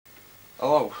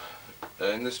Hello,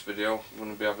 in this video I'm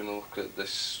going to be having a look at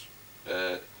this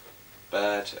Baird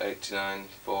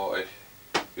 8940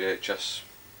 VHS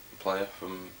player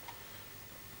from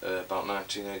about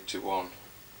 1981.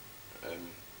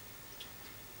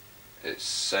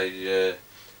 It's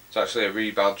actually a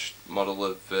rebadged model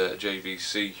of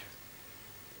JVC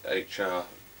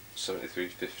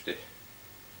HR7350.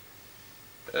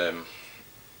 It's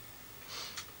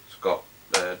got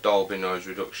Dolby noise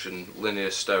reduction,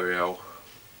 linear stereo,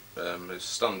 it's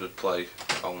standard play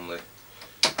only,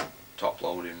 top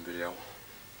loading video.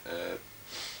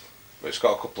 But it's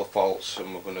got a couple of faults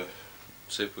and we're going to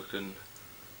see if we can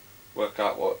work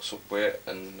out what's up with it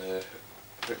and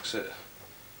fix it.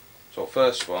 So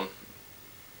first one,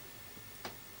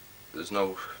 there's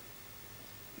no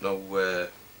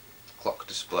clock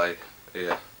display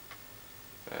here.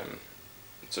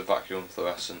 It's a vacuum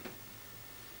fluorescent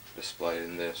display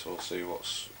in there, so we'll see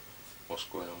what's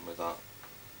going on with that.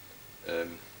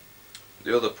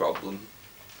 The other problem,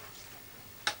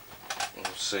 we'll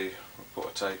see, we'll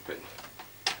put a tape in.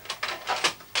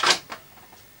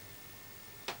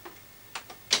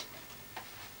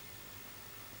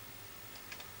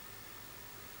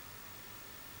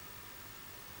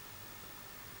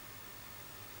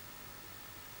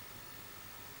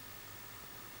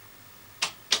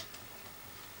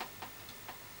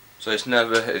 So it's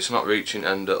not reaching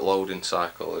end at loading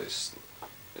cycle. It's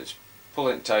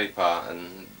pulling tape out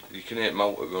and you can hear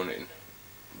motor running,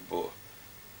 but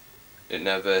it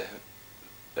never,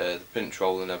 the pinch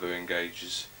roller never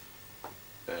engages.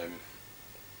 You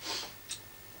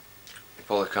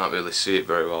probably can't really see it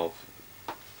very well,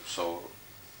 so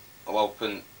I'll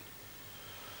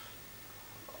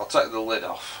take the lid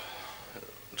off,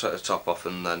 take the top off,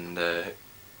 and then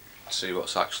see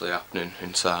what's actually happening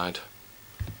inside.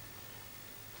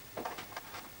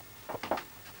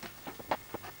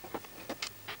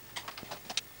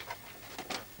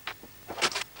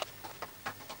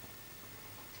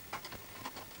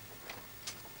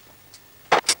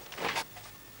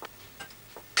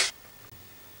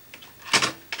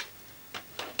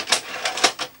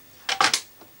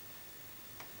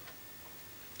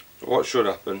 What should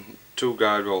happen, two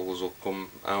guide rollers will come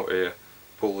out here,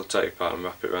 pull the tape out and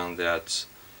wrap it around the heads,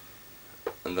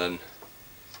 and then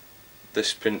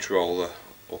this pinch roller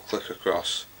will click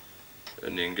across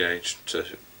and engage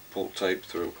to pull tape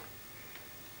through.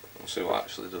 We'll see what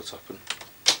actually does happen.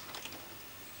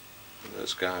 And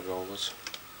there's guide rollers.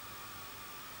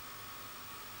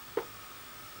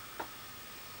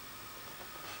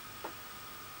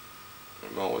 The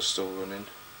motor's still running.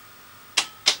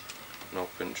 No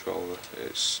pinch roller,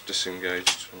 it's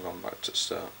disengaged and gone back to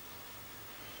start.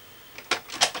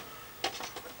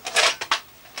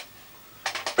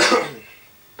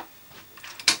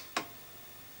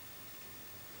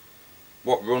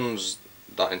 What runs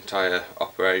that entire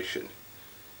operation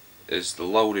is the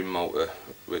loading motor,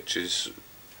 which is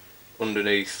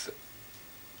underneath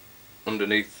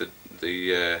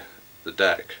the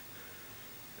deck,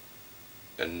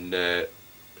 and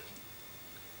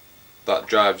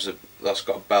that's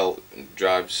got a belt and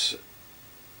drives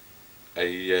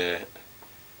via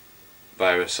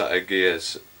a set of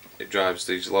gears. It drives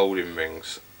these loading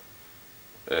rings,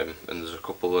 and there's a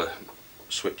couple of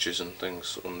switches and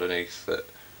things underneath that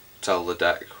tell the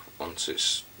deck once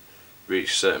it's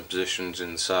reached certain positions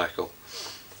in the cycle.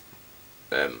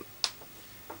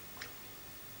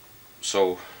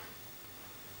 So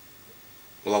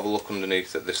we'll have a look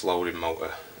underneath at this loading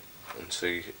motor and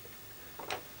see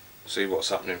what's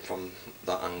happening from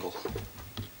that angle.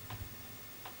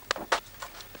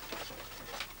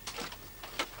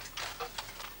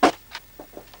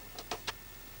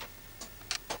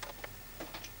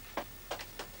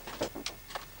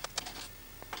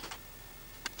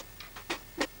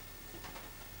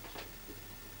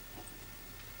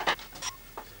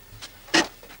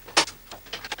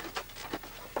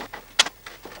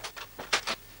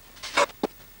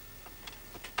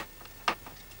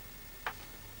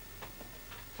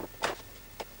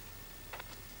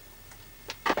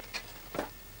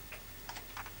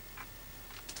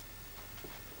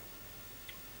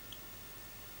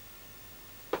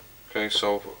 Okay,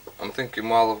 so I'm thinking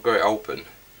while I've got it open,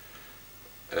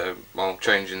 while I'm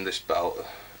changing this belt,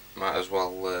 might as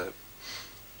well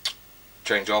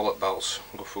change all the belts,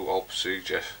 go through all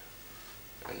procedure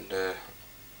and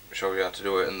show you how to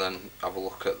do it, and then have a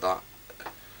look at that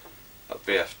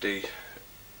VFD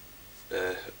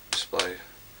display,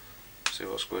 see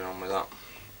what's going on with that.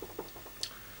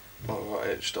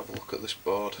 Alright, just have a look at this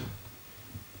board.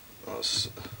 That's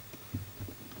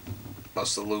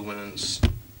the luminance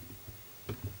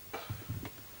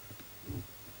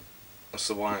That's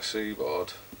the YC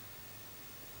board,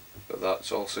 but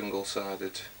that's all single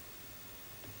sided.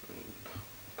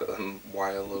 Got them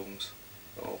wire looms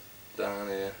all down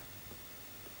here.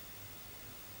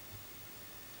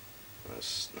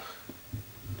 That's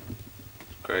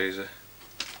crazy.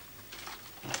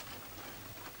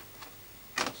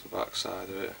 That's the back side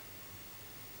of it.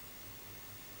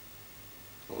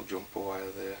 Little jumper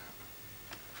wire there.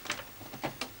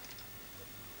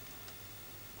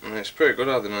 I mean, it's pretty good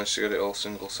how they managed to get it all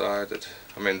single sided.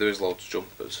 I mean, there is loads of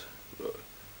jumpers, but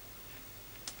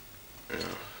you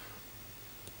know,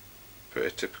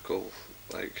 pretty typical,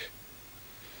 like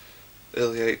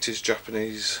early 80s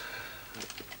Japanese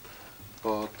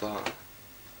board that.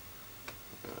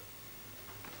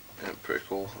 Yeah, pretty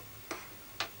cool.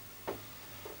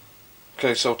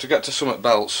 Okay, so to get to Summit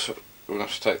belts, we're going to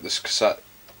have to take this cassette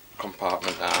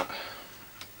compartment out.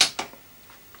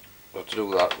 But to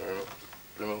do that,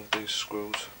 remove these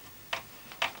screws.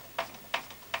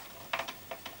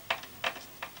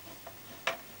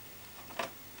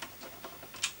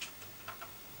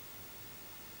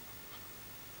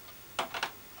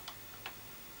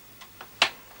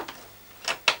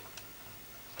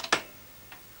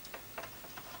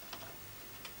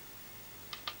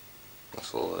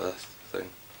 That's a little thing.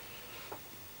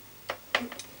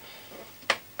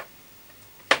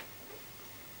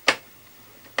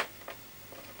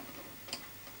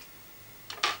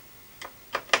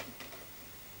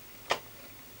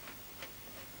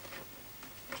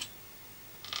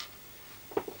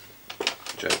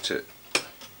 Eject it,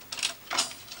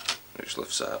 which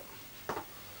lifts out.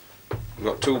 We've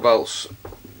got two belts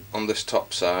on this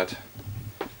top side.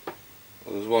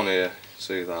 Well, there's one here,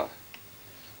 see that?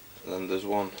 And then there's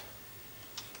one,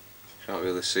 can't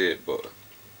really see it, but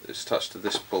it's attached to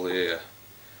this pulley here,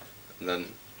 and then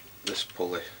this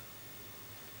pulley,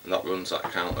 and that runs that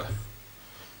counter.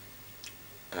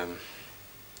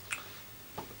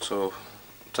 So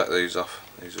take these off,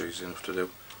 these are easy enough to do.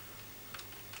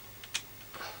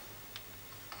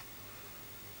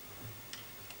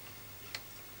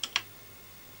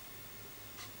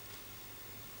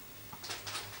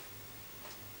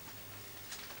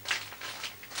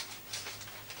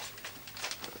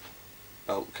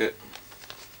 Belt kit.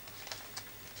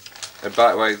 And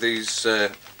by the way, these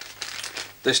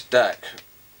this deck,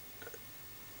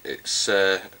 it's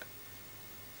and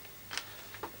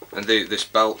this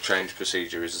belt change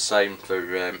procedure is the same for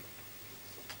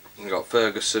you've got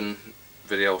Ferguson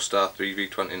Video Star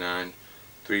 3V29,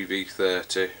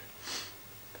 3V30,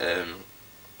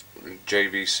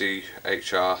 JVC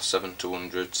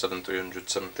HR7200, 7300,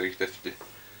 7350.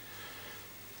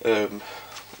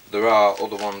 There are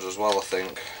other ones as well, I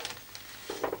think,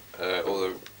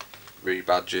 other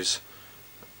rebadges.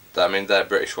 I mean, they're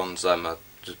British ones, them are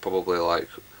just probably like,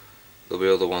 there'll be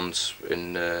other ones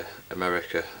in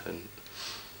America and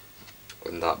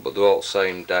that, but they're all the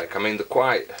same deck. I mean, they're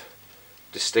quite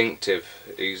distinctive,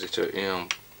 easy to, you know,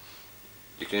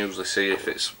 you can usually see if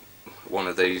it's one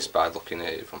of these by looking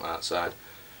at it from outside.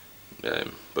 But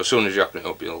as soon as you open it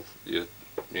up, you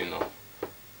know,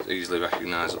 it's easily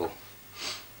recognisable.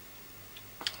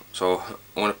 So I'm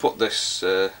going to put this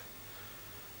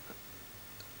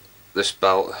this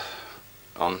belt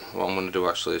on. What I'm going to do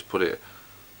actually is put it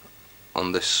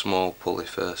on this small pulley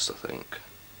first, I think.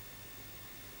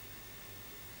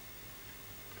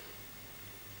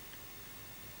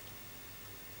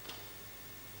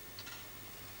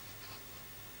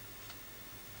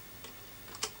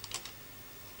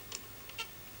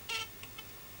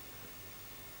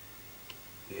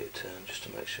 Get it turned just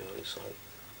to make sure it's like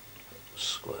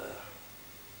square.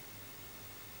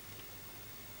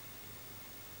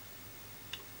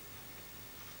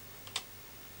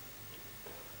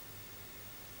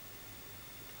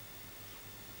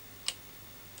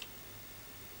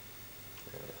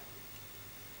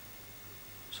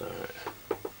 So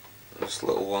this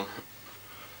little one,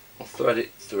 I'll thread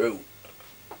it through.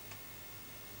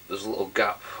 There's a little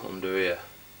gap under here.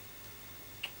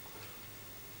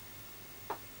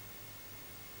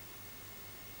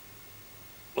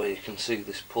 Where you can see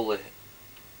this pulley.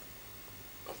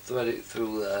 I'll thread it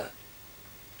through there,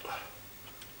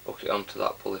 hook it onto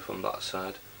that pulley from that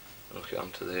side, and hook it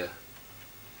onto there.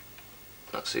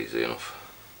 That's easy enough.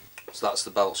 So that's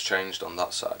the belts changed on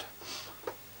that side.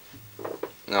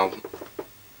 Now,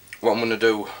 what I'm going to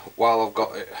do while I've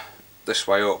got it this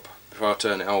way up, before I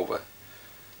turn it over,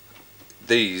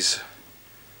 these,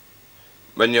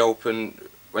 when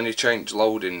you change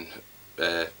loading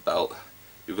belt,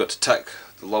 you've got to take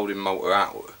the loading motor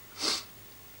out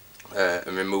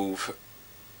and remove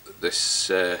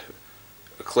this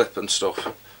clip and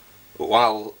stuff. But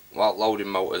while what loading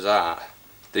motors are,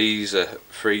 these are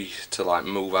free to like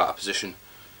move out of position.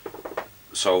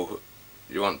 So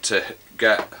you want to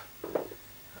get,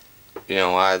 you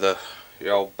know, either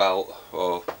your old belt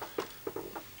or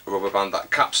a rubber band.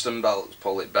 That capstan belt is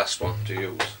probably the best one to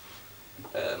use.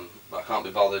 But I can't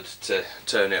be bothered to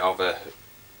turn it over,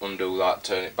 undo that,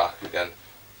 turn it back again.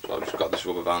 So I've just got this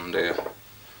rubber band here.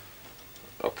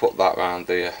 I'll put that round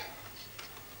here,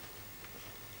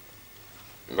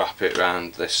 wrap it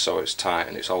around this so it's tight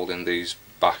and it's holding these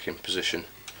back in position.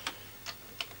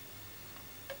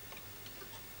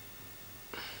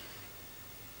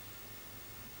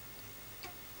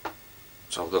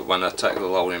 So that when I take the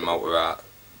loading motor out,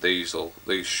 these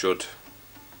should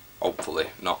hopefully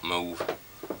not move.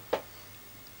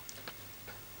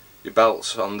 Your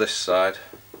belts on this side,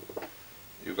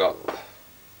 you've got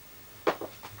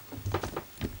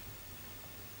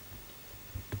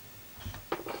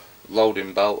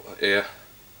loading belt here,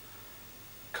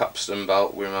 capstan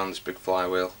belt with around this big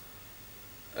flywheel,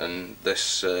 and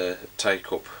this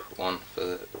take up one for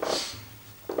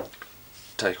the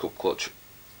take up clutch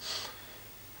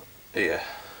here.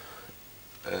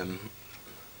 You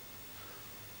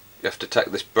have to take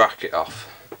this bracket off.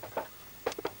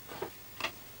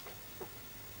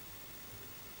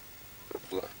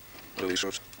 Release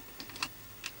those.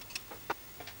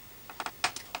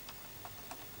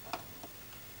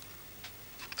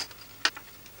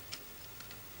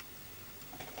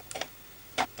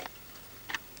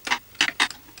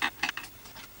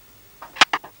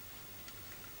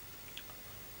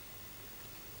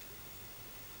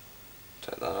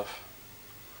 Take that off.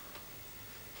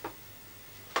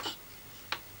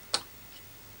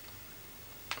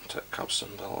 Take capstan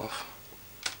belt off.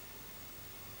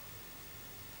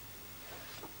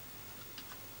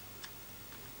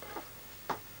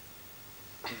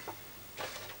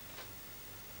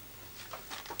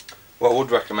 What I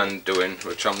would recommend doing,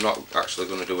 which I'm not actually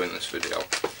going to do in this video,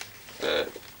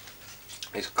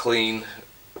 is clean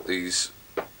these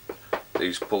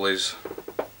pulleys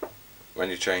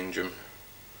when you change them,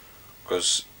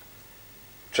 because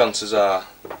chances are,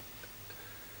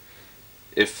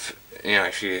 if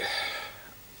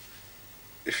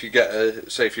you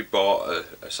get say if you bought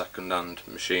a second-hand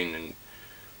machine and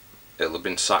it'll have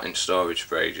been sat in storage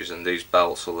for ages, and these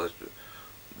belts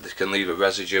they can leave a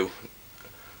residue.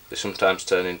 They sometimes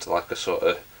turn into like a sort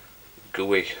of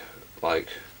gooey, like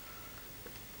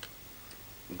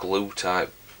glue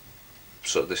type,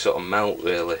 so they sort of melt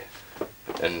really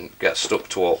and get stuck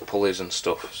to all pulleys and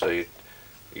stuff. So you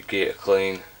get it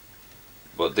clean,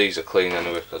 but these are clean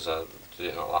anyway because I did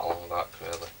it not that long back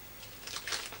really,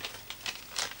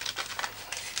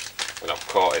 and I've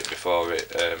caught it before it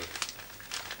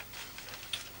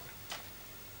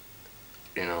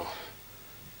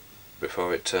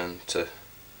before it turned to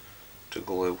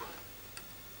glue.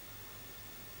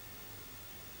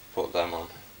 Put them on.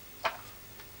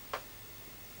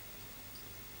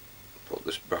 Put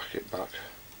this bracket back.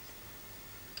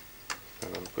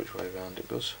 Remember which way around it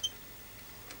goes.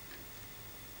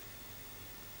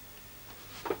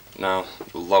 Now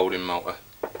the loading motor.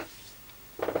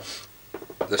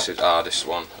 This is the hardest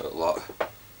one a lot,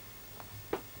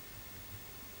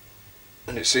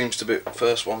 and it seems to be the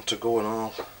first one to go and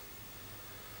all.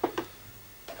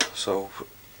 So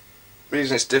the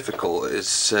reason it's difficult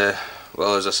is,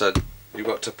 well, as I said, you've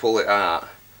got to pull it out.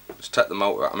 Just take the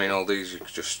motor out. I mean, all these, you can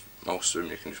just, most of them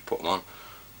you can just put them on,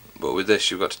 but with this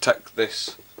you've got to take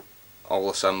this whole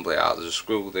assembly out. There's a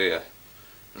screw there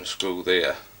and a screw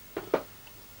there.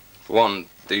 For one,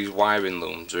 these wiring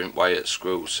looms are in way at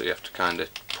screws, so you have to kind of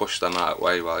push them out of the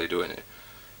way while you're doing it.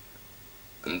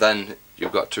 And then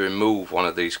you've got to remove one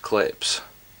of these clips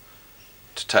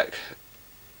to take,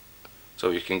 so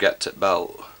you can get to the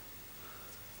belt.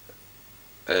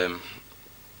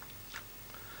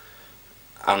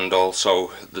 And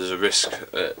also there's a risk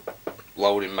at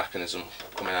loading mechanism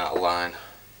coming out of line,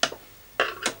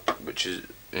 which is,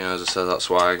 as I said, that's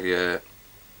why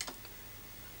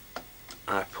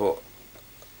I put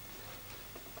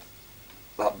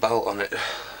that belt on it,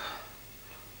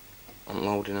 on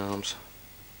loading arms.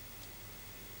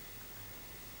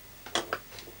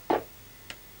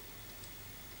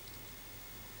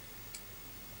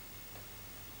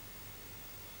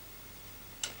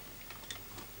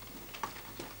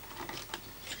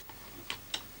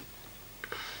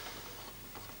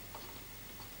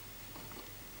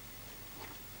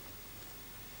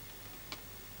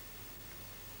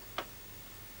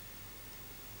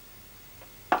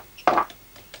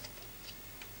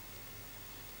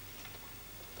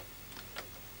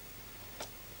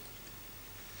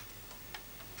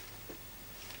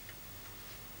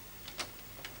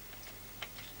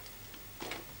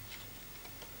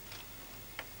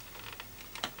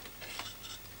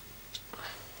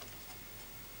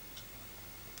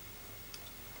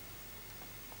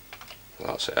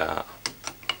 sorts it out.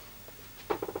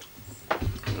 I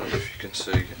don't know if you can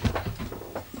see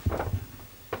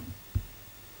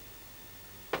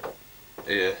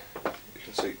here, you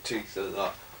can see teeth of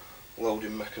that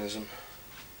loading mechanism.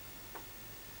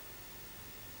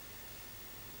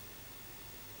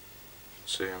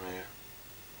 See them here.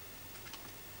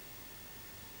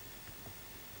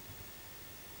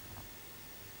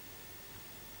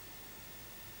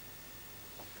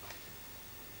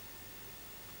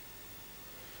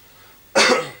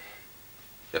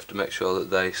 You have to make sure that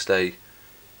they stay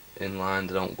in line,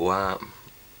 they don't go out.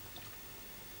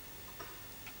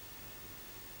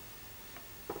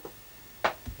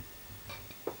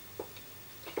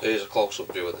 Here's a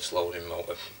close-up view of this loading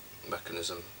motor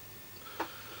mechanism.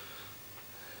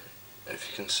 If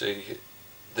you can see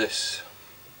this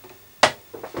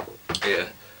here,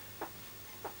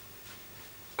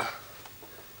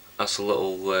 that's a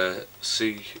little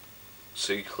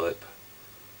C-clip,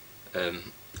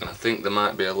 and I think there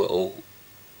might be a little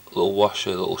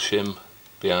washer, little shim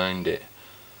behind it.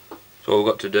 So what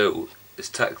we've got to do is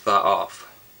take that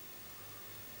off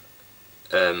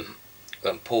and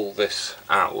pull this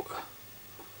out.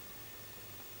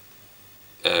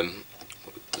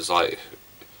 There's like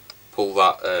pull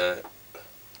that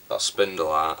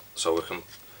spindle out, so we can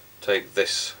take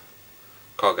this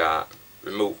cog out,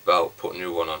 remove belt, put a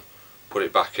new one on, put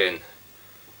it back in,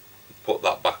 put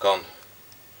that back on,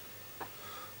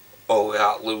 all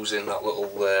without losing that little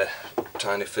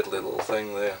tiny fiddly little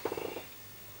thing there.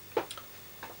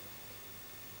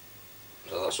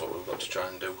 So that's what we've got to try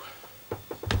and do.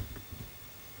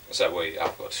 I said we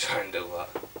have got to try and do that,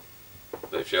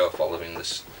 but if you're following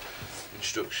this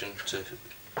instruction to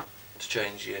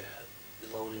change your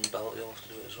loading belt, you'll have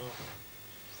to do it as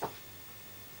well.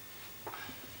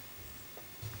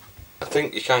 I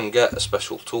think you can get a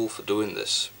special tool for doing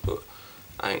this, but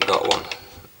I ain't got one,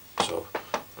 so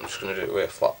I'm just going to do it with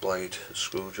a flat blade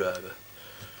screwdriver.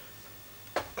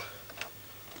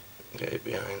 Get it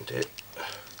behind it.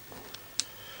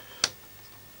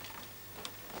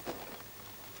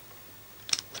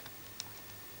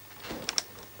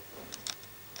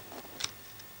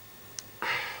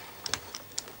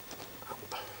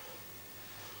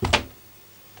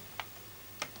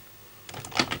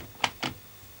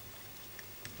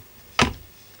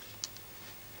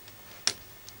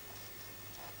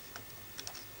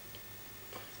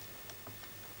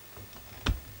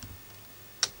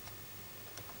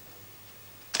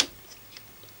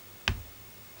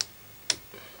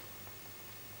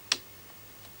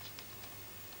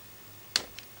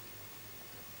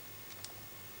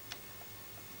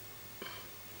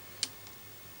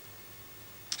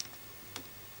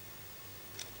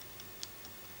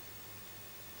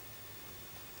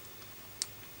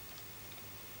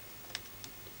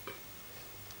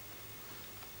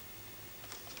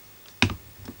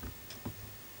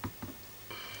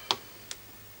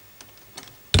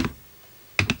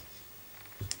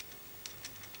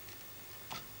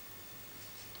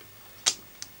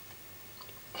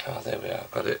 Ah, there we are,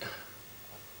 got it.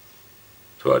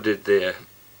 So what I did there,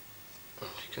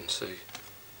 if you can see,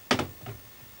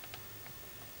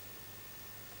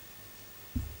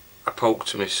 I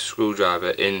poked my screwdriver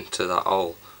into that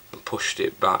hole and pushed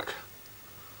it back,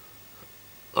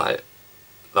 like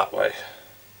that way.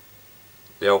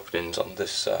 The opening's on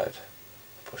this side,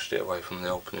 I pushed it away from the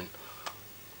opening.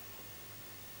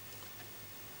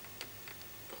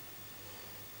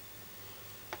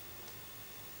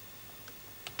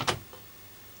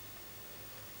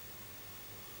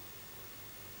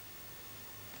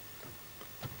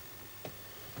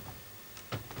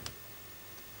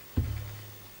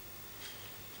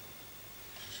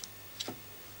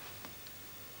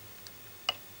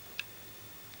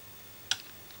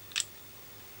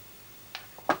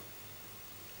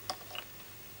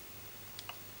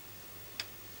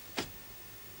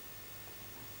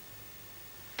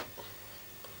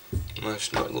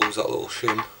 Managed to not lose that little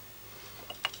shim.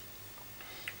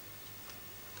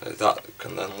 That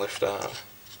can then lift out.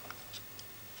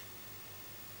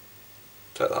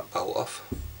 Take that belt off.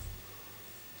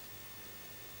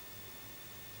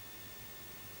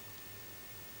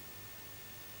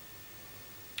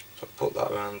 So put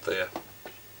that around there.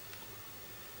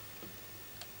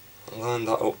 And line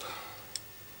that up.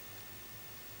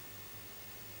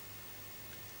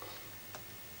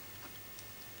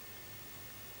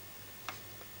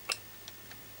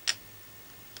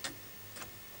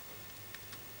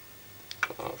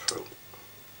 That through.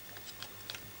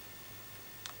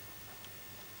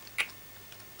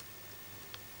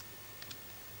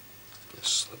 It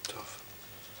slipped off.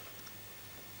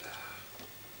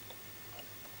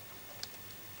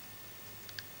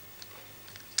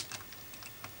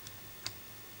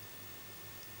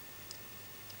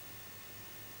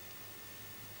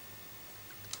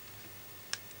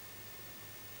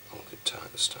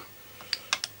 this time.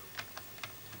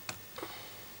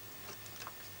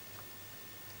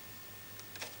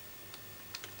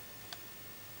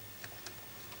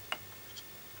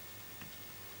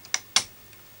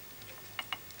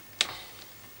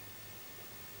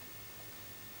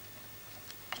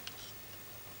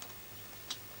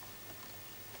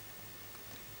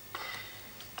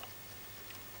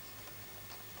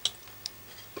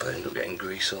 I end up getting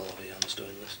grease all over your hands doing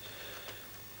this.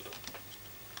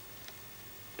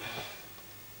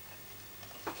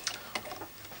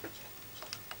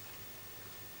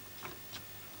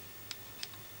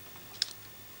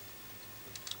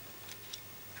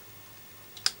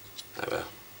 There we are.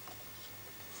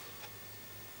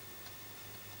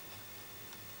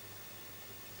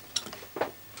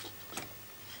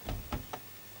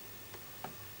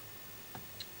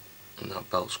 And that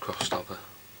belt's crossed over.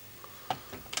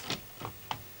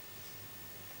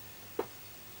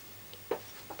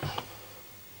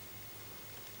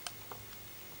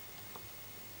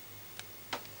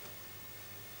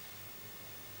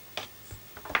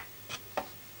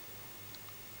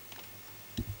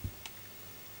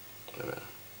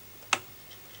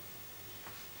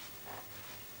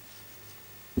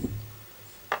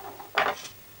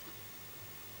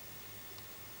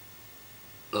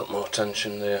 A lot more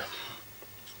tension there,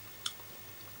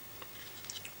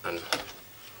 and I'm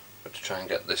going to try and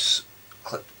get this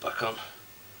clip back on.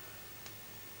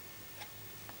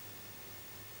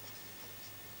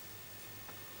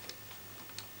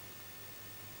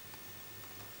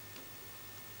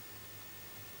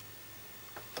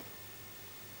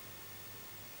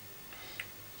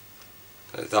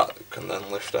 That can then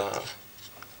lift out,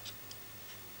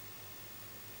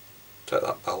 take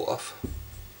that belt off.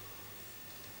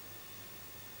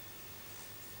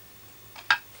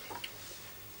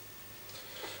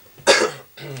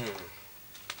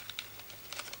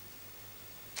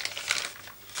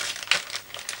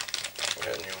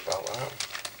 Get a new belt out.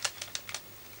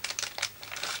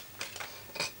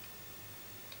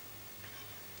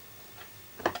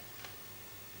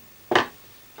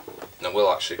 Now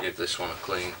we'll actually give this one a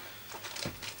clean,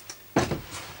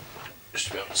 just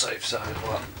to be on the safe side,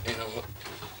 but you know,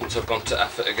 once I've gone to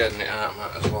effort of getting it out, I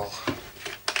might as well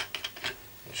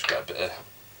just get a bit of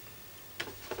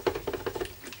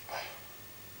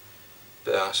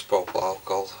isopropyl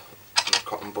alcohol and a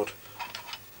cotton bud.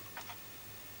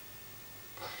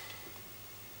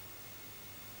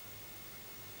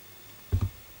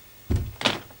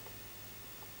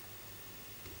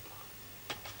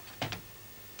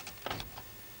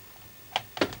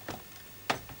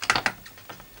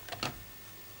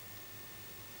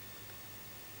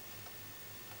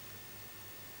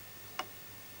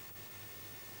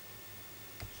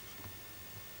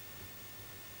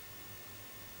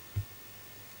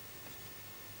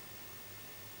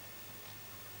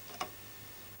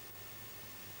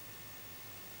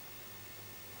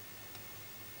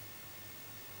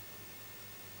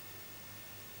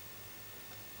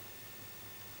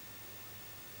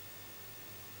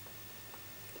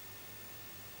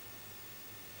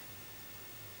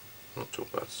 Not too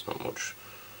bad, it's not much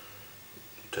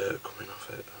dirt coming off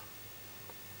it.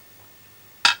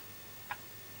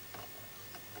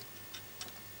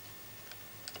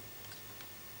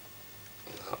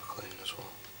 That clean as well.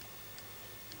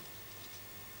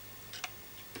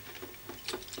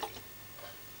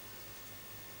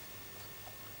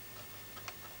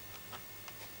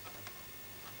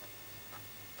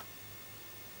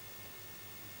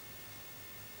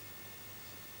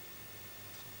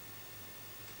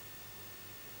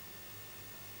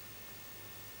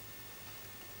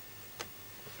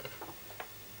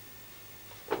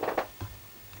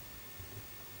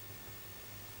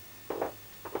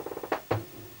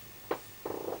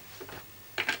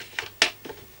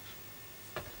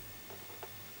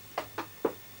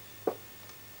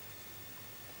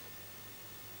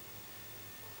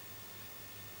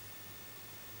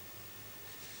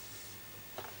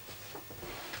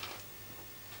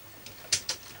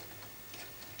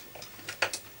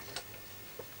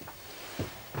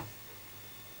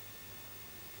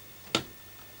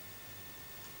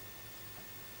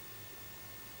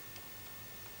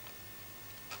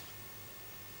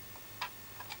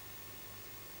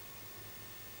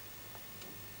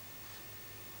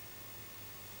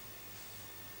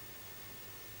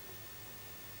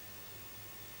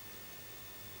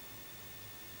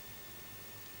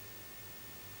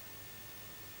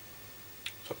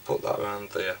 So put that around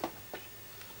there,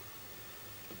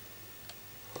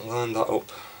 line that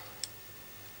up,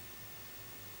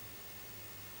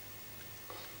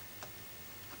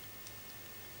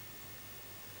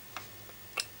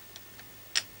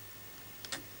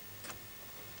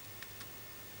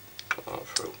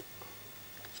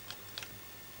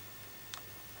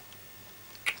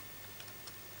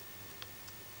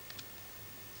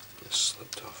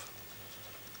 slipped off.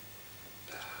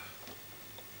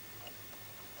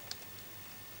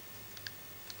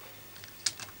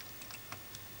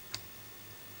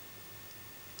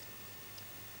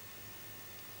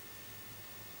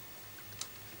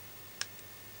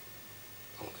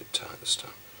 Hold it tight this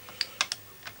time.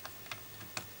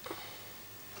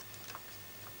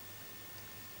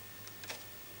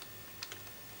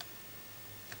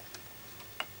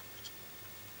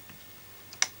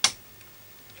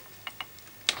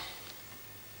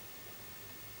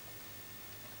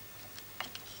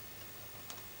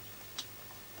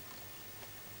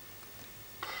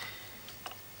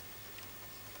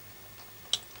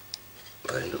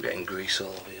 I end up getting grease all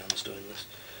over your hands doing this.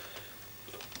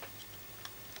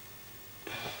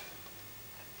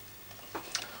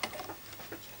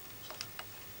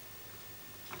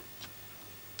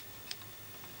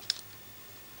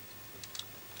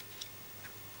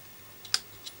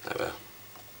 There we are.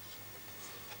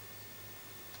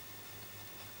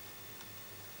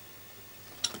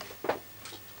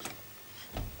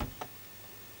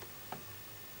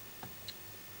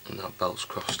 And that belt's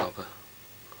crossed over.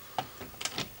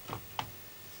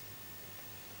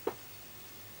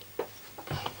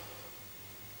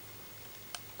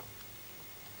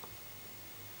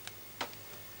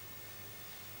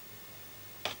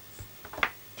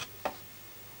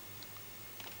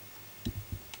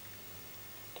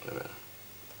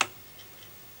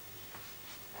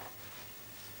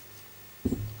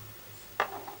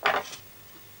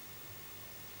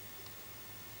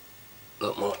 A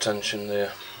lot more tension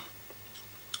there,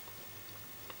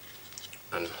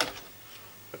 and I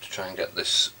have to try and get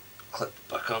this clip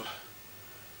back on.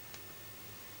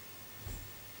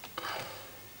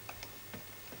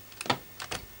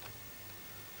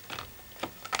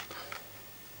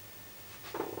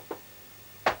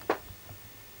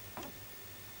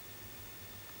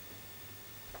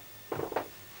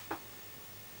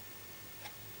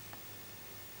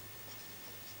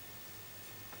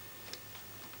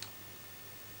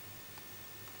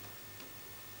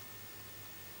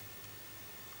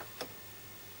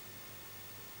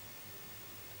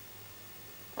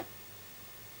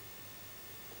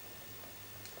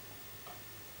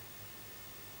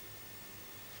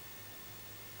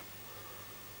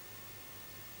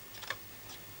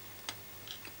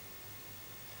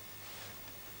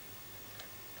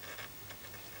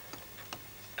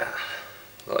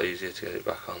 A lot easier to get it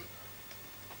back on.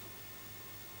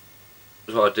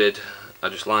 That's what I did. I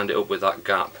just lined it up with that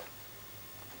gap.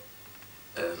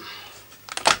 If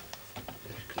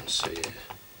you can see it.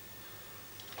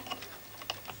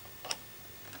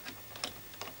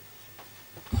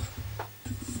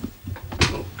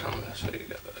 Oh, camera, so you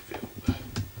get a better view.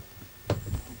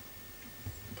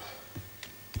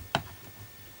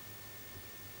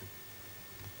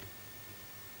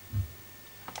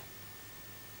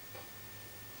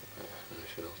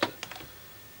 If you're able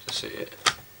to see it.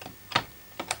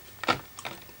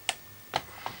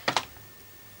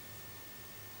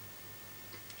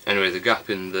 Anyway, the gap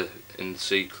in the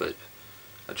C-clip,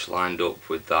 I just lined up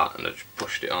with that and I just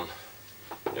pushed it on.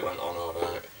 It went on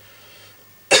alright.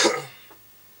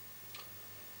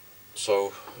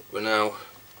 So we now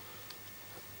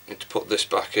need to put this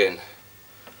back in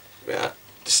without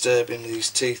disturbing these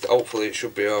teeth. Hopefully it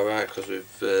should be alright because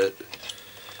we've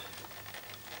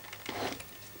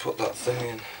put that thing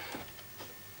in.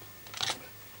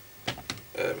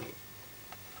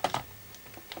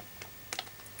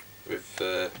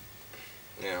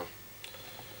 You know,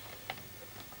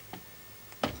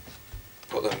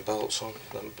 put them belts on,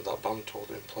 that band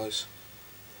hold it in place.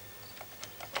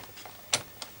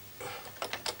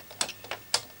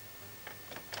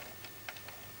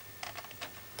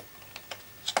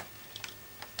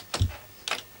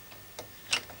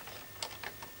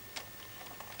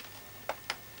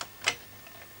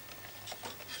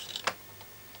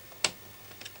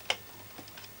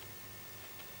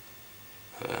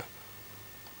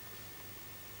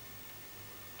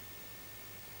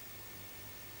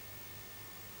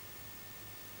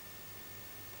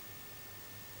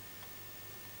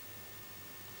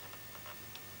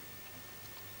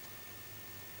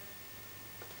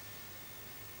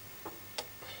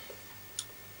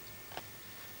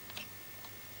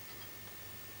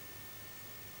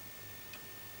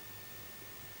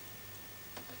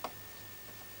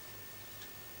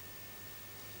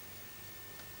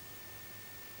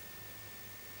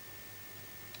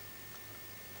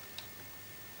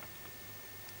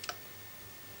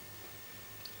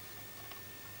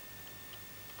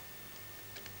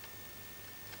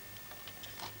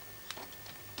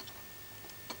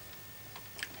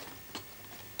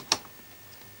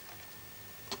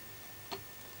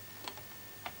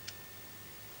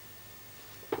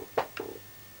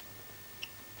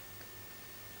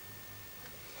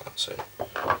 that's in.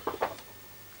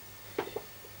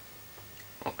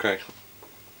 Okay,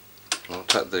 I'll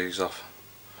take these off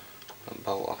and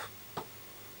bolt off.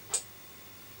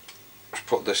 Just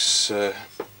put this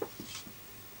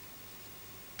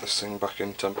this thing back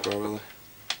in temporarily.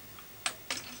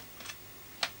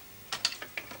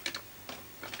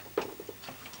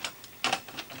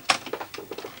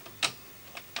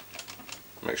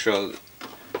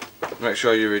 Make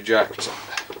sure your eject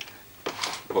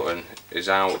button is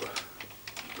out,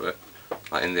 but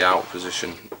like in the out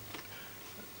position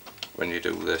when you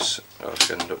do this, or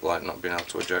you end up like not being able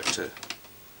to eject it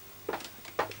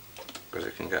because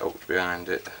it can get hooked behind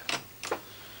it.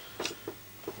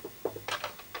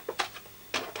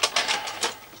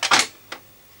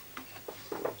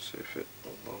 See if it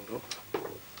will load up.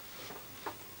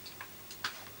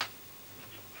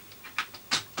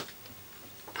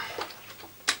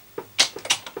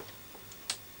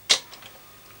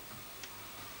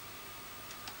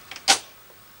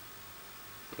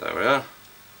 There we are.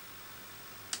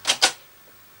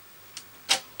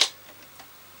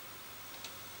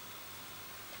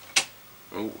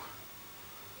 Ooh,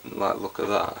 like look at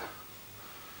that.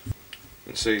 You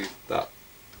can see that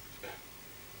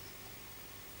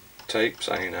tape's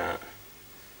hanging out.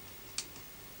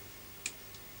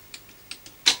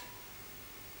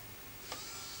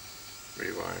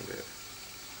 Rewind it.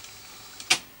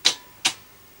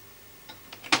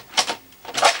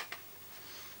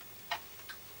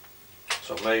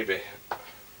 So maybe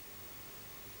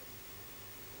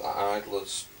that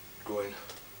idler's going.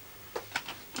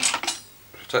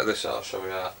 If I take this out, I'll show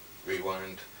you how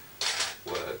rewind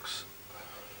works.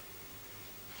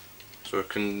 So we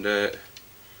can,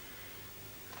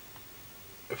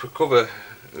 if we cover,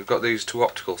 we've got these two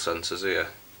optical sensors here.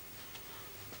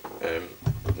 And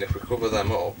if we cover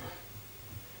them up,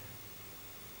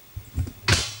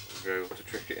 we're able to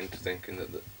trick it into thinking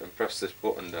that, and press this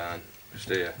button down just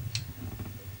here.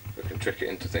 We can trick it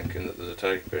into thinking that there's a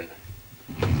tape in.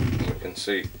 We can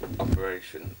see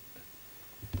operation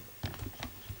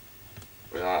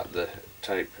without the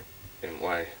tape in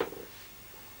way.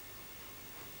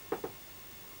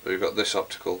 We've got this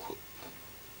optical,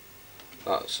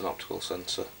 that's an optical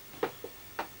sensor,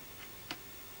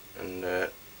 and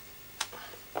there's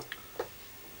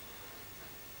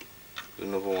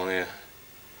another one here.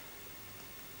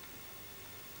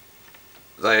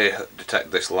 They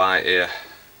detect this light here.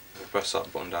 If I press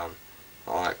that button down,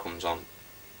 the light comes on.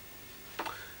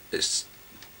 It's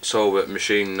so that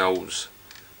machine knows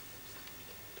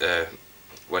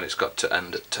when it's got to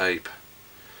end at tape.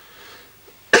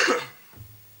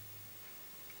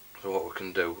 So what we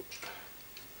can do,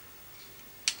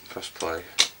 press play.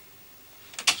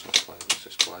 It's not play, this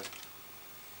is play.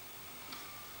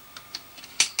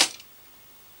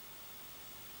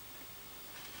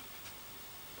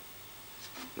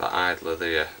 That idler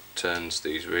there turns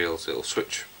these reels, it'll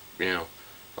switch, you know,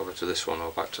 over to this one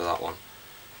or back to that one.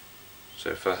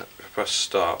 So if I press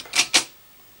stop,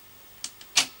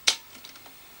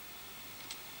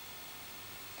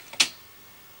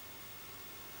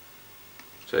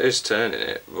 so it is turning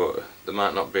it, but there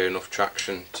might not be enough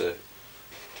traction to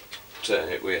turn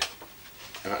it with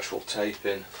an actual tape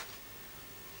in.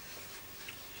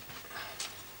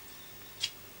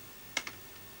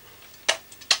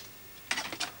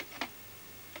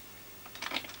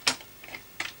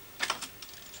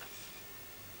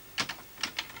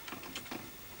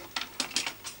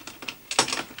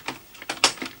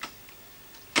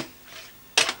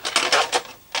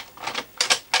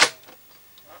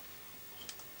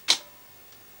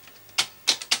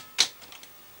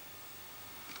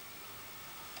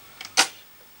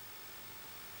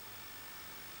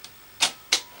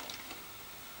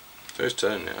 So it's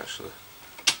turning it actually.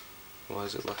 Why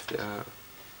has it left it out?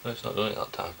 No, it's not doing it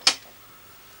that time.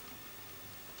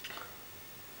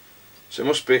 So it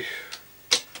must be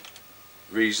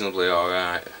reasonably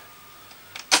alright.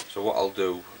 So what I'll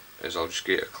do is I'll just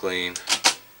get it clean.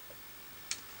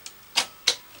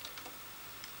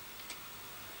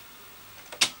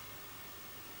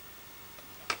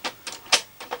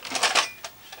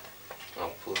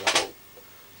 Hopefully that'll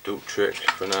do the trick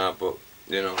for now, but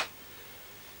you know,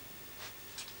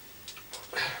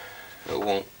 it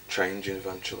won't change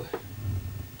eventually.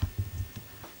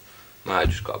 Might have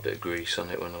just got a bit of grease on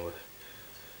it when I was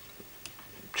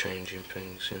changing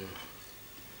things, you know.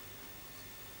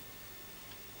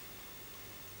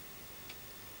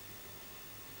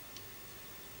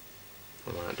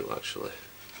 I might do actually.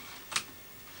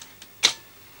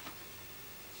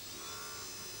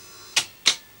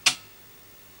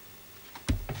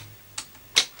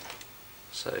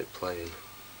 Set it playing.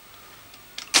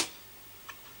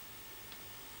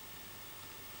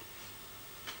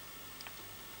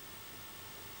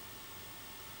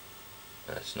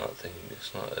 It's not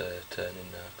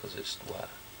turning now because it's wet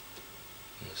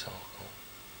in this alcohol.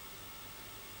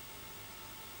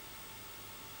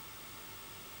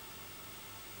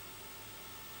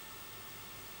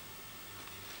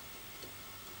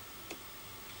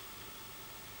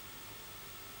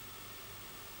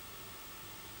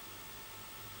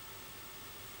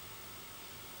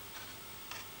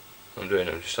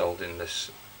 I'm just holding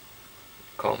this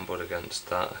cotton bud against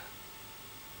that,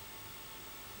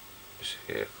 just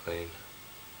to get it clean.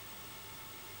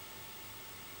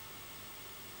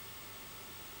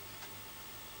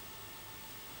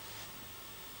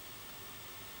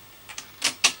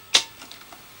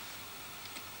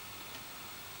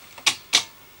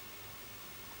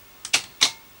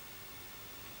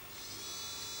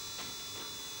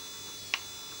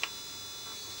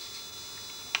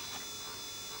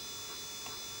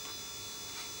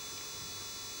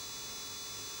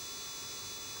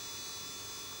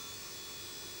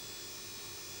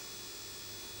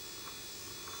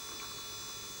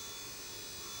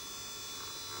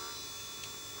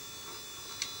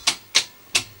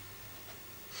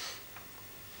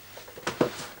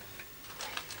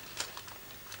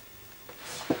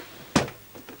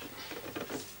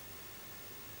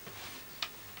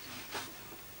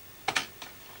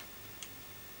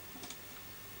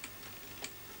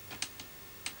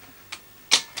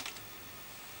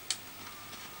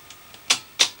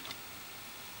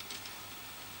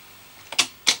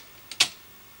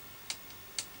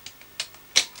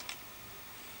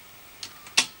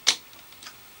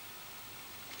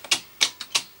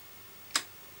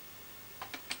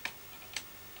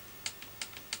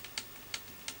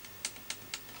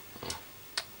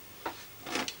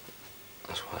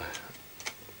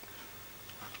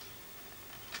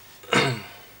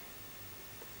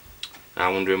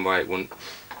 I'm wondering why it wouldn't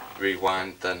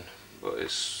rewind then, but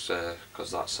it's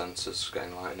because that sensor's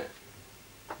getting light in it.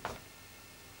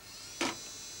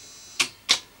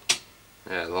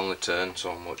 Yeah, it'll only turn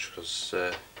so much because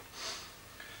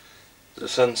the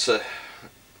sensor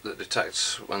that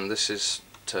detects when this is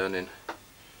turning,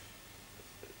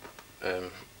 so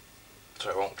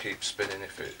it won't keep spinning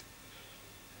if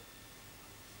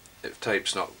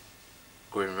tape's not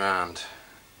going round.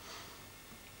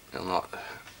 It'll not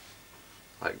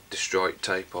like destroy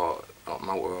tape or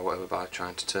motor or whatever by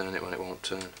trying to turn it when it won't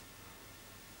turn.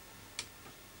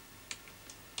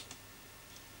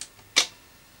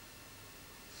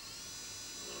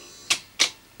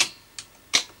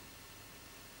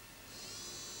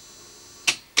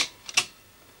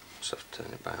 Just have to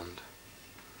turn it by hand.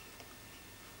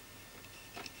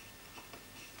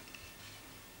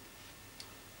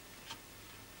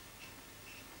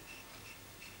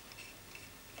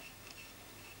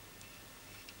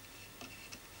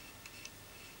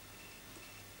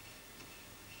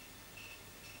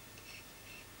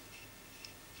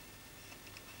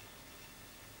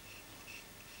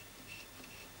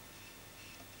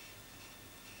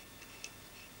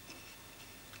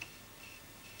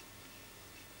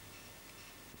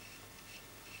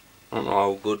 I don't know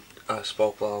how good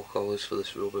isopropyl alcohol is for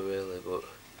this rubber really, but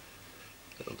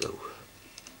it'll do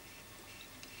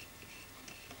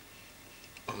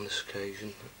on this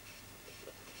occasion.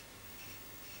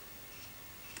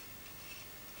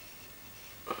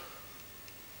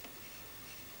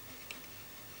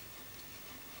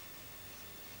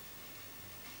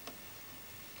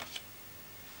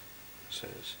 So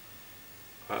there's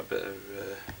quite a bit of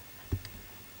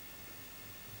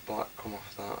black come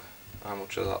off that. How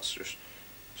much of that's just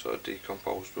sort of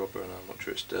decomposed rubber and how much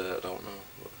of it's dirt, I don't know.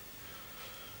 But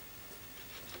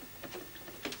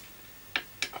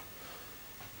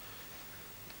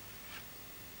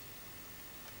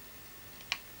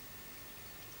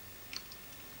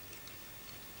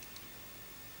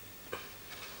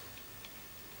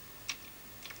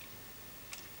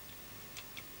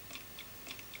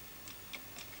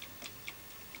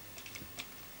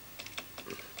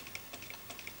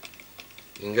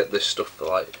you can get this stuff for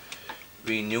like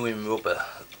renewing rubber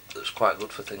that's quite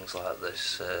good for things like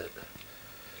this.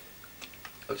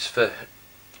 It's for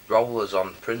rollers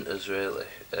on printers really,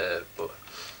 but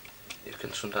you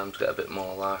can sometimes get a bit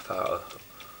more life out of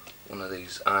one of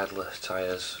these idler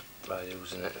tyres by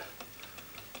using it.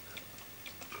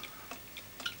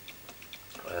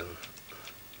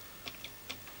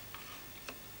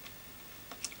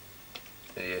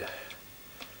 Yeah.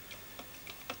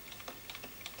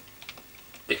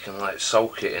 You can like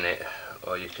soak it in it,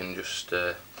 or you can just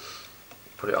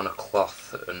put it on a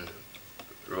cloth and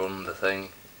run the thing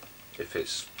if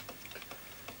it's,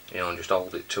 you know, and just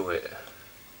hold it to it.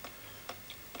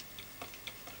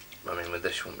 I mean with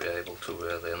this you won't be able to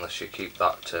really, unless you keep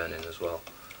that turning as well.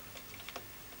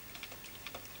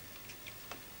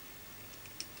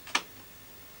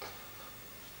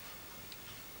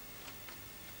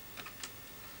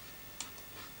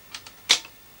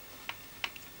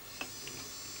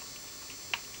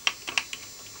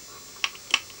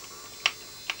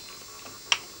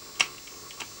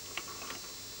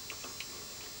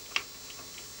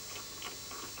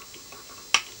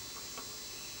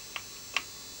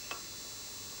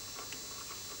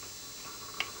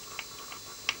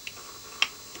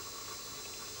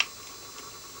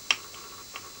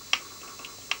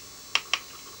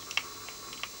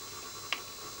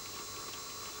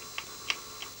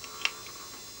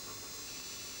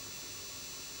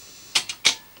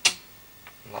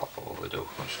 That'll probably do.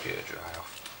 I'll just get it dry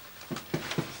off.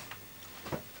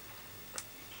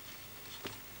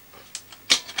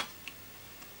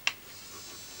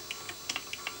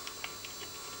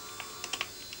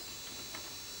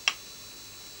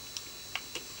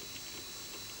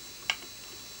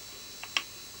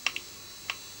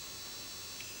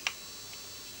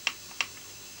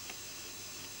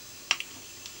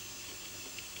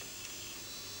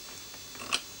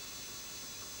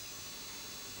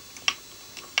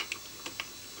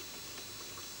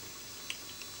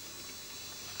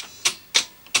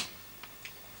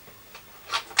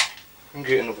 And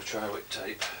get another try with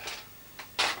tape.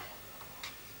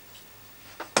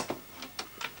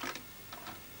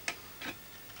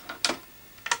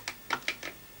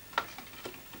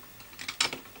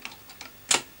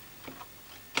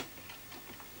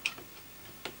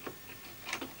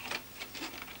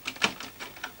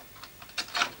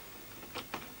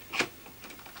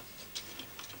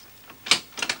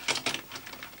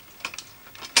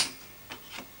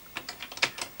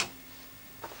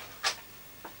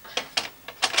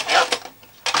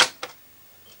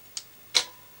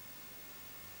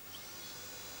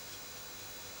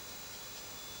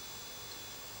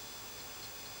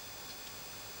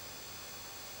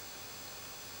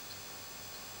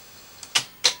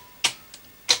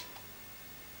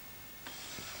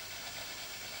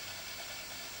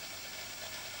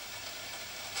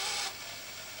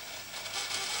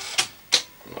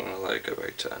 I'm not going to let it go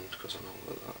right to end because I know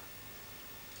that.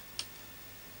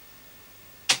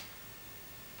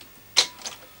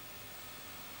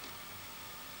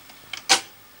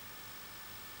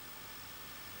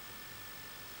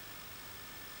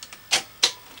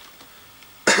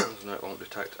 No, it won't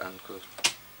detect end because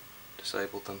I've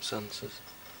disabled them sensors.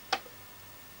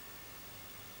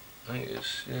 I think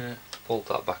it's, yeah, pulled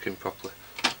that back in properly.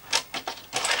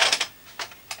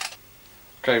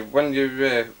 Okay, when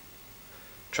you're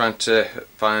trying to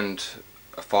find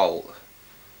a fault,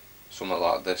 something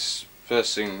like this,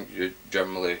 first thing you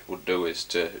generally would do is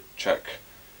to check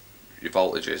your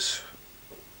voltages,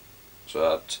 so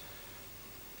that,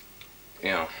 you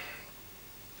know,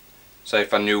 say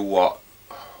if I knew what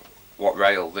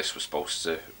rail this was supposed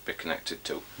to be connected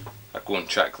to, I could go and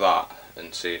check that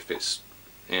and see if it's,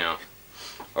 you know,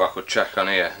 or I could check on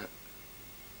here,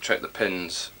 check the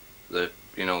pins, the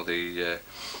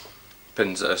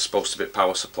pins that are supposed to be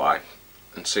power supply,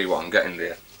 and see what I'm getting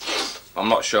there. I'm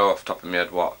not sure off the top of my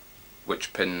head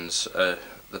which pins are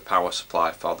the power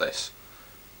supply for this.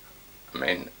 I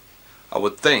mean, I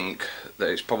would think that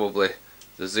it's probably,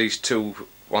 there's these two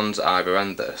ones at either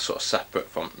end that are sort of separate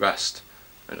from the rest.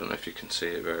 I don't know if you can see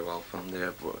it very well from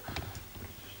there, but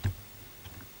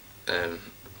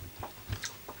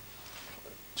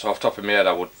so off the top of my head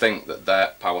I would think that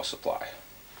they're power supply.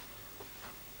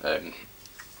 I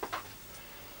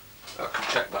can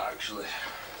check that actually,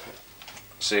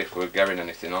 see if we're getting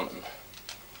anything on them.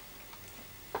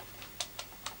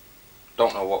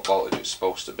 Don't know what voltage it's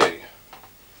supposed to be.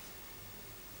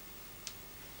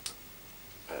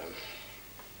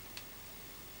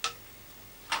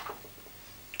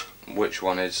 Which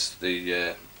one is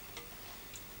the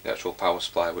actual power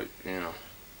supply, which, you know,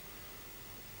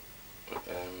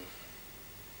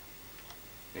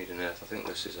 need an earth. I think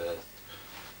this is earth.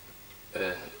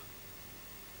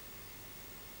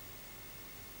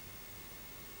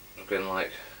 Again,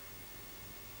 like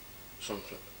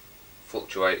something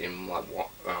fluctuating like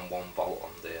around 1 volt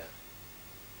on there,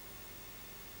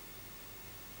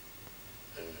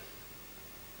 and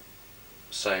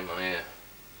same on here.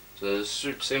 So there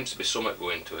seems to be something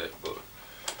going to it, but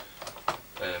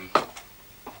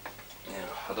yeah,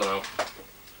 I don't know.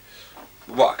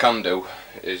 What I can do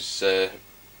is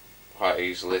quite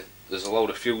easily, there's a load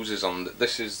of fuses on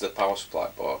this is the power supply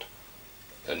board,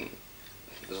 and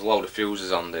there's a load of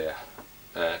fuses on there,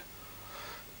 so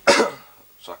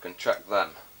I can check them,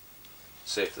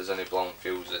 see if there's any blown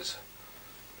fuses,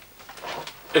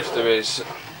 if there is,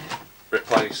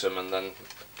 replace them and then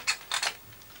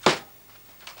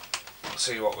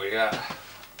see what we get.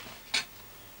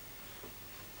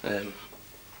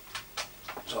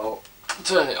 So I'll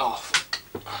turn it off.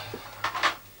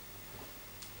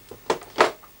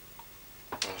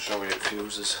 I'll show you the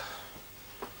fuses.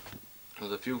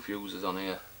 There's a few fuses on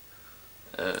here.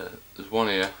 There's one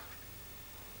here,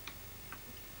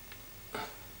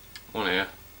 one here,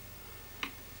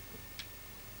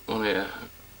 one here,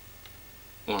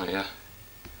 one here,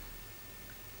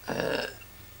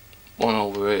 one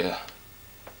over here.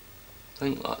 I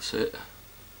think that's it.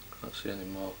 Can't see any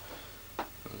more.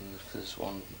 And if there's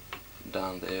one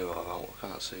down there or out, I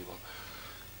can't see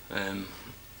one.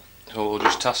 So we'll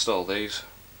just test all these.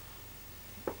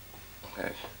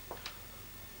 Okay.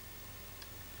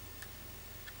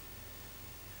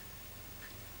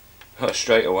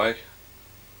 Straight away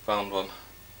found one.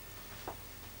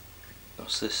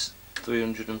 What's this?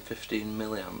 315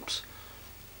 milliamps.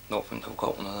 Don't think I've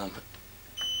got one of them.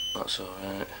 That's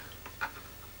alright.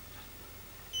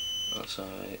 That's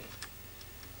alright.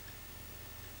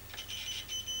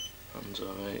 Hand's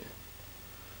alright.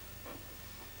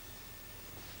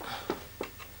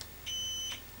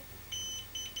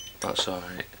 That's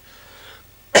alright.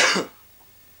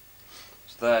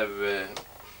 So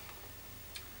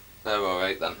they're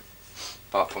alright then,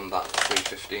 apart from that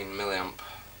 315 milliamp.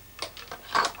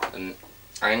 And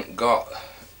I ain't got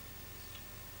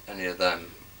any of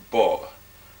them, but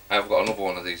I've got another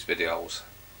one of these videos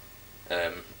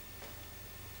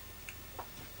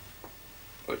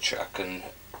which I can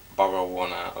borrow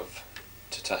one out of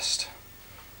to test,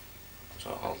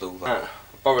 so I'll do that. I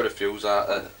borrowed a fuse out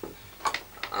of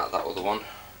that other one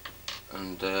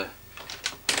and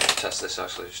test this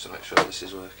actually just to make sure this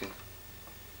is working.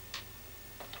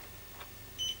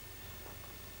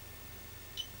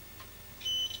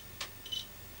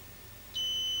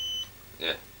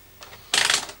 Yeah.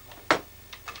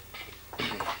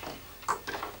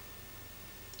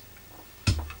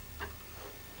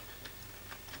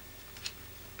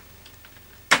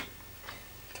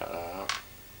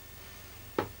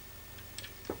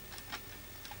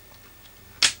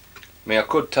 I mean, I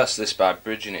could test this by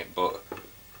bridging it, but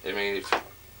I mean, if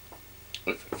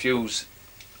a fuse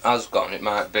has gone, it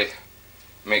might be.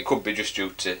 I mean, it could be just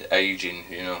due to aging,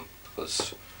 you know,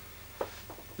 because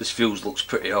this fuse looks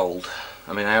pretty old.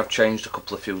 I mean, I have changed a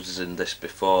couple of fuses in this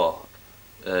before,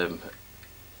 and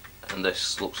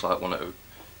this looks like one of them.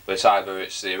 But it's either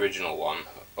it's the original one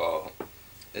or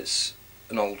it's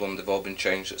an old one. They've all been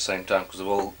changed at the same time because they're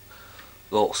all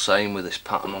the same with this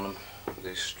pattern on them.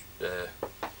 These,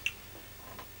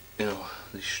 you know,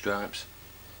 these stripes.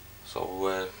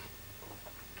 So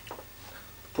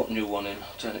put a new one in.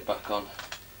 Turn it back on.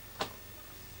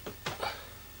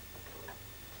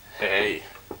 Hey.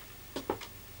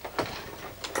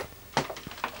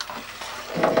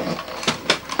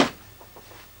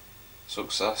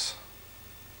 Success.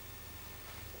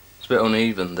 It's a bit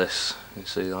uneven, this. You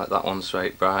see, like that one's very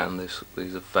bright and these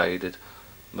have faded,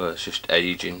 but it's just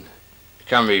aging. You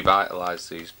can revitalise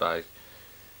these by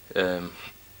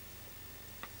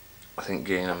I think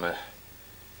giving them a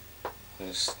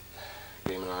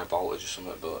high voltage or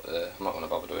something, but I'm not going to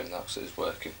bother doing that because it's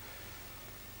working.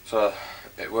 So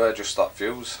it were just that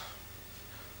fuse.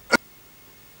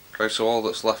 Okay, so all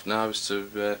that's left now is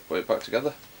to put it back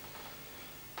together.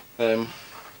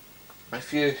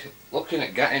 If you're looking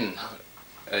at getting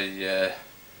a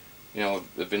you know,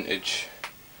 a vintage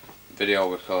video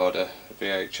recorder, a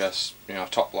VHS, you know,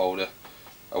 top loader,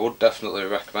 I would definitely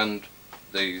recommend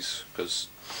these, because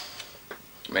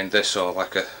I mean, this or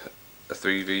like a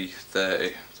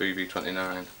 3V30,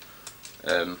 3V29,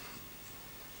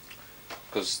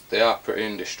 because they are pretty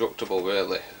indestructible,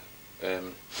 really.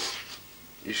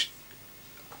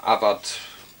 I've had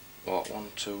what, 1,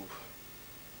 2,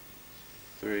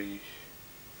 3,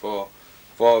 4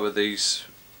 of these,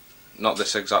 not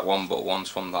this exact one, but ones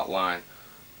from that line.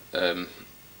 I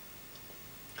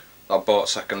bought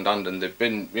second hand and they've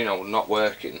been, you know, not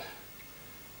working,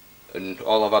 and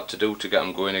all I've had to do to get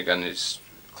them going again is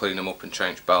clean them up and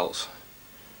change belts,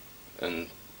 and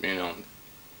you know,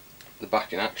 they're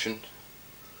back in action.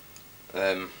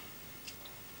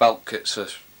 Belt kits are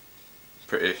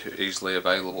pretty easily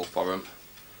available for them,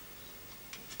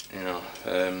 you know.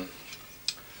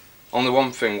 Only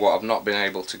one thing what I've not been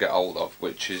able to get hold of,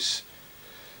 which is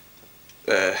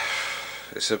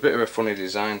it's a bit of a funny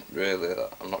design really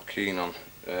that I'm not keen on,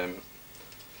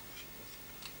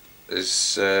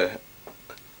 is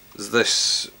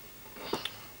this, I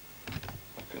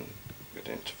can get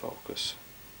into focus,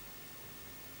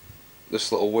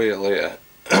 this little wheel here,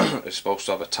 is supposed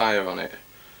to have a tyre on it,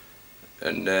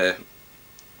 and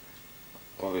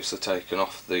obviously taken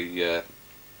off the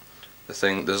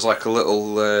thing. There's like a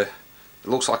little it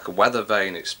looks like a weather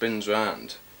vane. It spins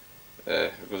round.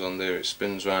 It goes on there. It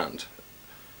spins round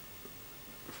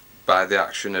by the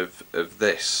action of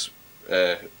this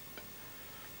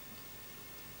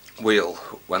wheel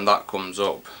when that comes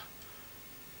up,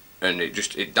 and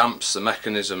it damps the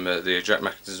mechanism. The eject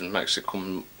mechanism makes it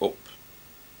come up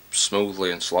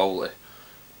smoothly and slowly.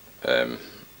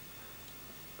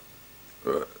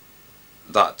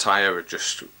 That tyre had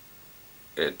just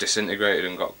disintegrated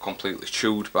and got completely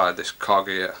chewed by this cog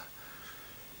here,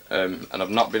 and I've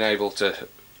not been able to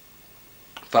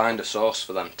find a source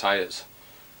for them tyres.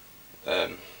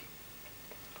 So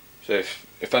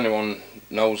if anyone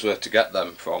knows where to get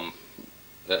them from,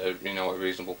 you know, at a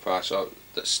reasonable price, or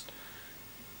that's,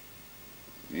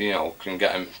 you know, can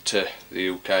get them to the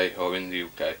UK or in the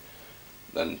UK,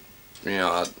 then, you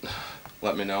know,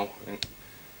 let me know,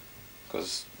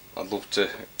 because I'd love to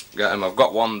get them. I've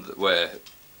got one where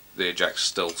the eject's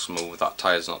still smooth, that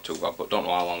tyre's not too bad, but don't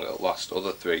know how long it'll last.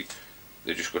 Other three,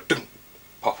 they just go dunk,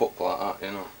 pop up like that,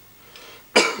 you know.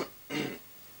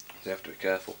 So you have to be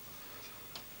careful.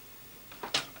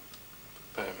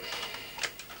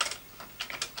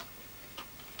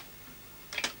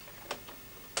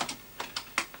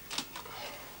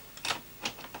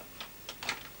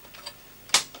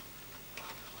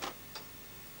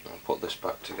 I'll put this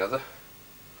back together.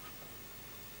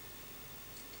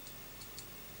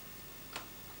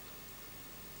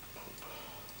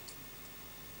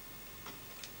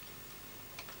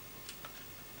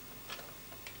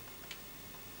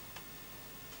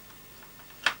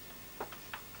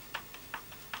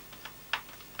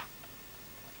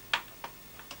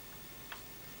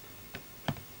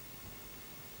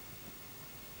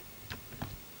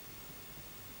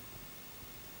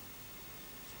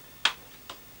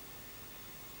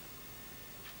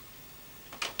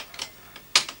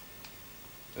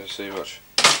 You see, watch,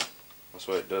 that's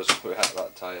what it does without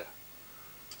that tyre.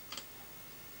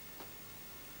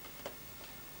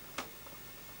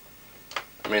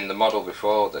 I mean, the model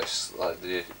before this, like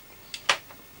the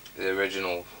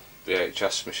original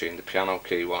VHS machine, the piano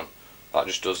key one, that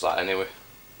just does that anyway.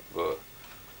 But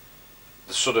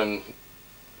the sudden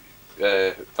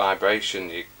vibration,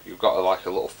 you've got like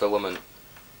a little filament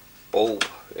bulb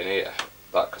in here.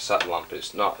 That cassette lamp,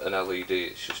 it's not an LED,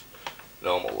 it's just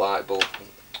normal light bulb.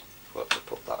 Got to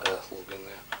put that plug in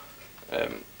there.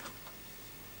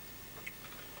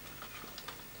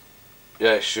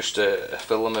 Yeah, it's just a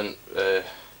filament, you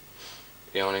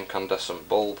know, an incandescent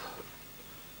bulb,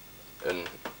 and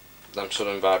them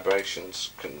sudden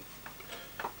vibrations can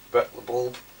wreck the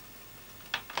bulb.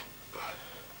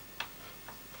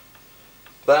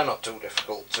 They're not too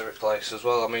difficult to replace as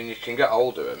well. I mean, you can get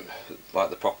hold of them, like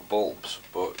the proper bulbs,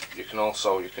 but you can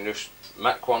just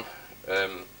make one.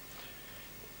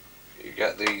 You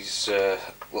get these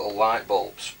little light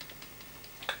bulbs,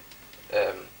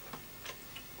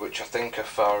 which I think are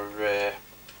for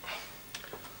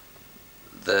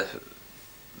they're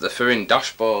for in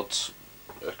dashboards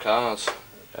of cars,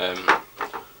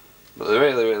 but they're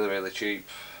really cheap.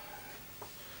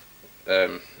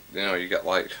 You know, you get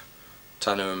like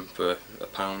 10 of them for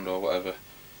 £1 or whatever,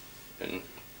 and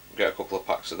get a couple of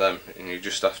packs of them, and you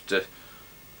just have to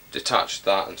detach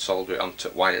that and solder it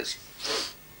onto wires.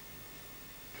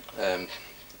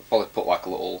 Probably put like a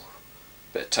little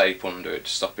bit of tape under it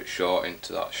to stop it shorting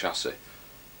to that chassis,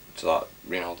 to that,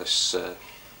 you know, this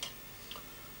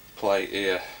plate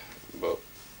here. But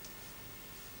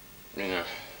you know,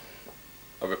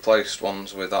 I replaced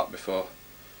ones with that before.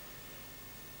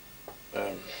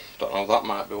 Don't know, that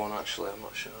might be one actually, I'm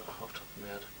not sure off the top of my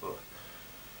head, but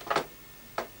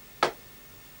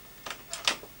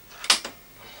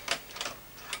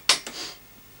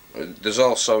there's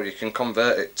also, you can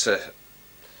convert it to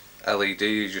LED.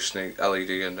 You just need LED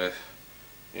and a,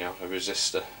 you know, a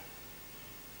resistor,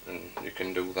 and you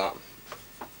can do that.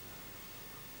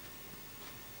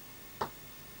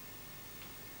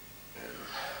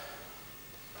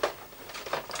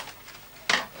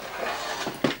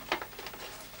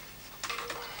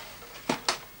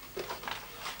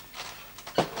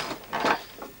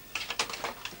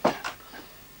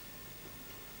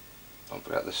 Don't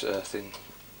forget this earthing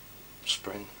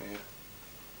spring here.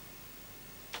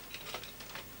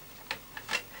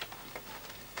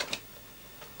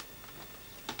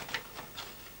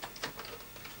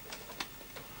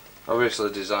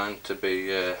 Obviously designed to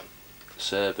be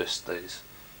serviced, these.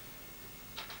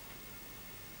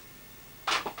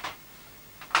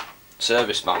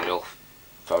 Service manual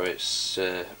for it's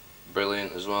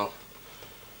brilliant as well.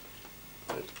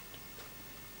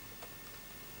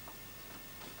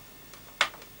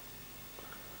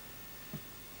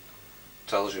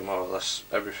 Tells you more or less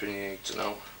everything you need to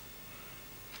know.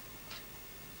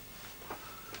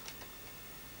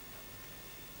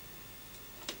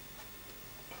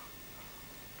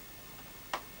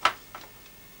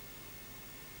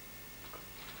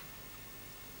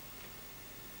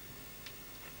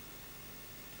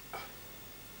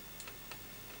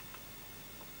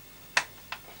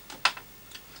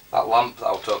 That lamp that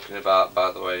I was talking about,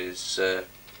 by the way, is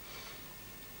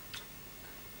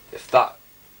if that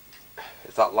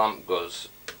lamp goes,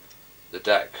 the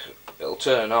deck, it'll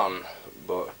turn on,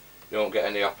 but you won't get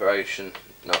any operation.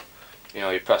 No, you know,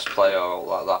 you press play or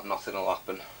like that, nothing will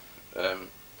happen.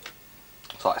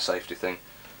 It's like a safety thing.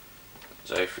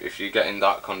 So if you get in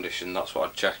that condition, that's what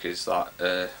I'd check, is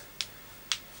that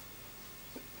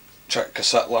check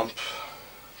cassette lamp,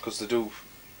 because they do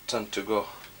tend to go.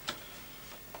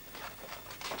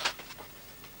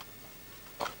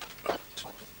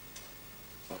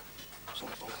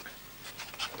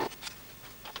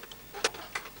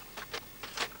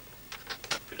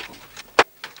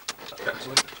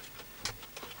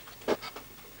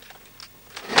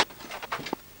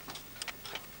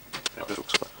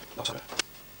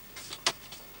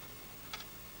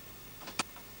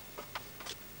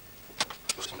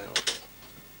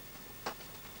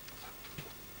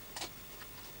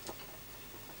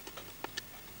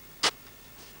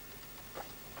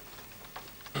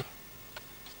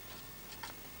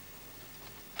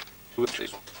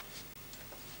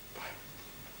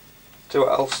 See what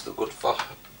else they're good for.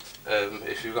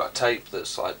 If you've got a tape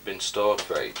that's like been stored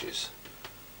for ages,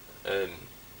 and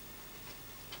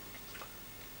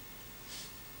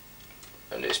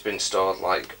it's been stored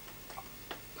like,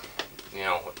 you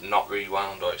know, not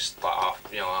rewound, or it's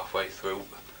like halfway through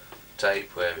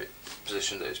tape where it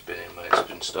position that it's been in when it's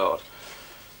been stored,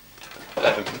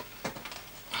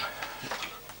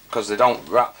 because they don't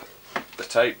wrap the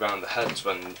tape around the heads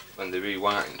when they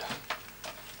rewind.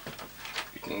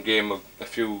 You can give them a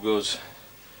few goes,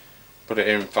 put it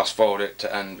in, fast forward it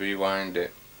to end, rewind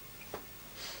it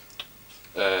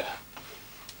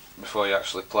before you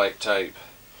actually play tape.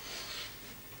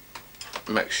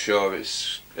 Make sure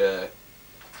it's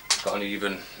got an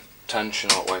even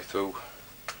tension all the way through.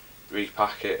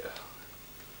 Repack it.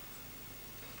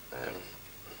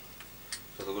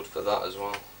 So they're good for that as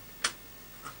well.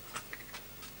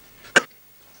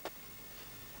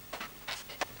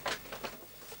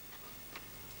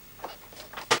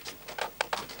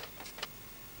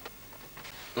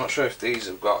 I'm not sure if these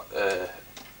have got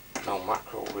no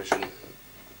macro vision,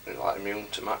 like immune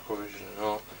to macro vision and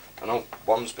all. I know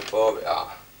ones before it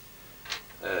are.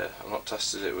 I've not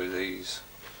tested it with these.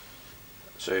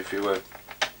 So if you were,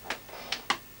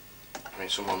 I mean,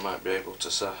 someone might be able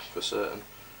to say for certain.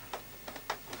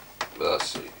 But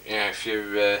that's, you know, if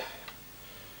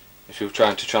you're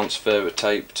trying to transfer a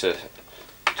tape to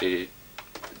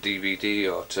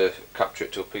DVD or to capture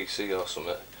it to a PC or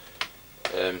something,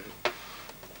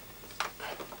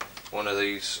 one of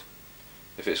these,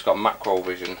 if it's got macro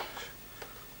vision,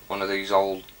 one of these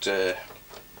old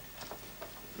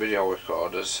video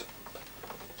recorders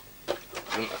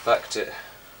doesn't affect it.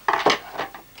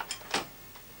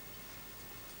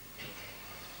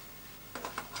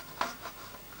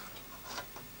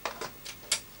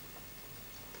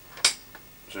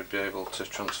 So you'd be able to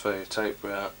transfer your tape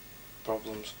without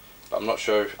problems. But I'm not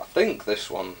sure. I think this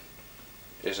one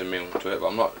is immune to it, but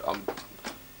I'm not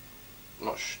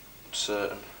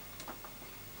certain.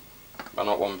 But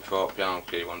not one before, piano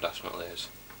key one definitely is.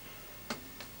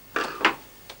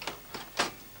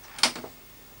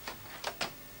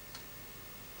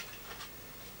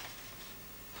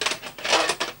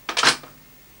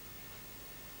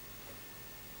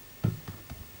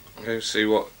 Okay, see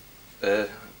what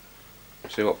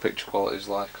picture quality is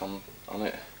like on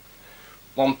it.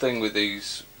 One thing with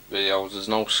these videos, there's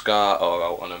no SCART or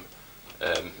out on them.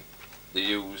 They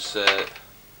use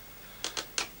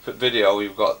for video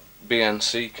you've got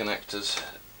BNC connectors,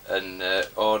 and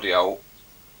audio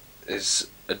is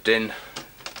a DIN.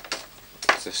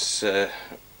 It's this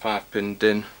 5-pin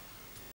DIN.